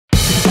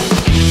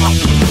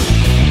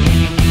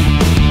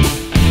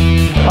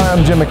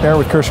I'm Jim McNair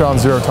with Kershaw and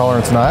Zero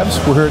Tolerance Knives.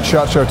 We're here at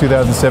SHOT Show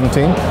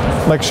 2017.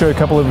 I'd like to show you a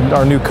couple of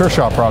our new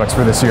Kershaw products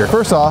for this year.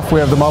 First off, we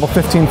have the model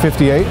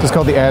 1558. It's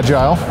called the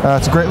Agile.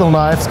 It's a great little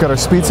knife. It's got our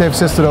speed safe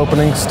assisted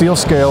opening, steel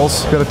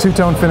scales, got a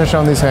two-tone finish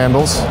on these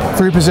handles,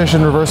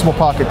 3-position reversible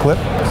pocket clip,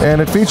 and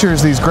it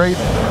features these great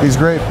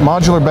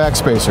modular back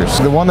spacers.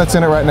 The one that's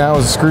in it right now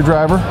is a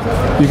screwdriver.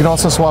 You can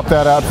also swap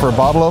that out for a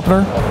bottle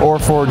opener or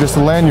for just a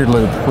lanyard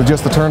loop with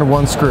just the turn of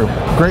one screw.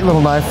 Great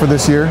little knife for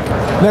this year.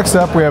 Next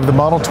up, we have the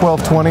model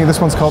 1220. This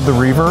one's called the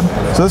Reverb.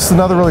 So this is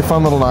another really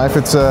fun little knife.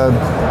 It's a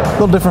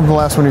little different from the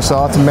last one you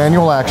saw. It's a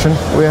manual action.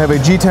 We have a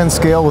G10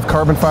 scale with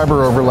carbon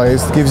fiber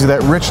overlays. It gives you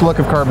that rich look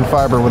of carbon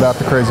fiber without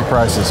the crazy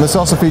prices. This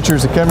also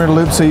features a camera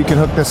loop, so you can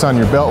hook this on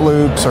your belt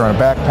loops or on a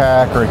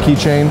backpack or a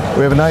keychain.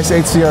 We have a nice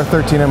HCR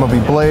 13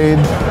 MOV blade,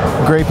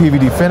 gray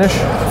PVD finish,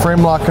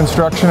 frame lock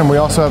construction, and we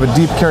also have a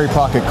deep carry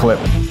pocket clip.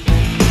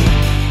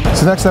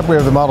 So next up we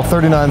have the model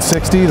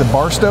 3960, the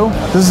Barstow.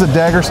 This is a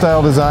dagger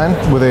style design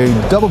with a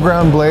double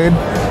ground blade,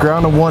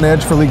 ground on one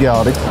edge for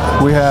legality.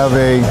 We have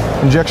a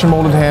injection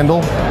molded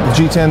handle,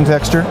 G10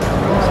 texture,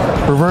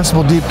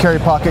 reversible deep carry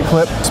pocket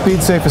clip,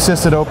 speed safe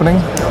assisted opening,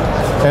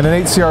 and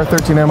an HCR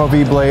 13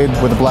 MOV blade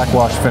with a black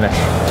wash finish.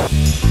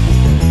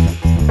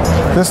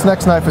 This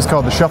next knife is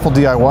called the Shuffle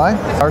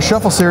DIY. Our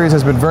Shuffle series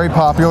has been very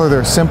popular.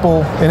 They're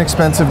simple,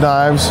 inexpensive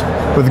knives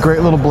with a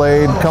great little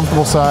blade,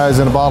 comfortable size,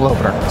 and a bottle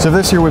opener. So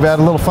this year we've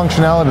added a little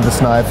functionality to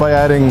this knife by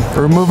adding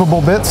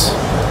removable bits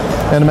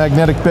and a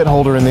magnetic bit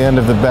holder in the end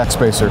of the back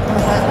spacer.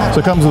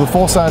 So it comes with a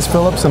full-size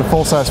Phillips and a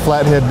full-size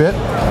flathead bit.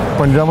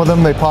 When you're done with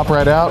them, they pop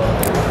right out,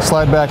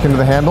 slide back into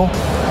the handle,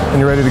 and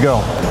you're ready to go.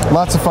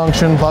 Lots of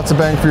function, lots of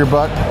bang for your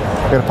buck.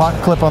 Got a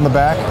pocket clip on the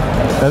back.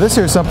 Now this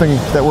here is something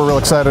that we're real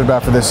excited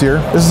about for this year.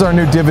 This is our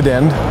new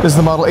Dividend. This is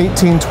the model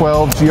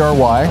 1812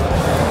 GRY.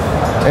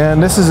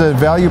 And this is a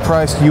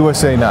value-priced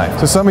USA knife.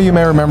 So some of you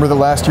may remember that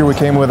last year we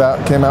came out with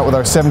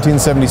our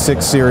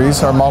 1776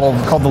 series, our model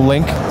called the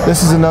Link.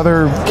 This is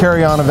another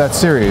carry-on of that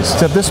series,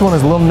 except this one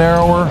is a little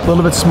narrower, a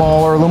little bit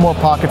smaller, a little more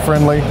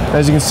pocket-friendly.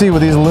 As you can see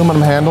with these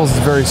aluminum handles,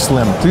 it's very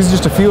slim. So these are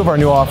just a few of our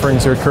new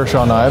offerings here at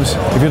Kershaw Knives.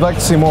 If you'd like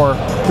to see more,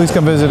 please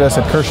come visit us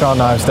at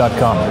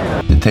kershawknives.com.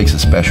 It takes a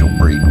special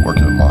breed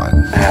working with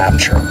mine. I'm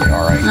sure it'll be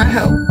all right. I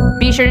hope.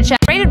 Be sure to check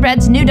Rated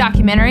Red's new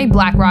documentary,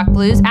 Black Rock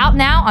Blues, out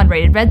now on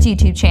Rated Red's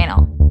YouTube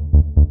channel.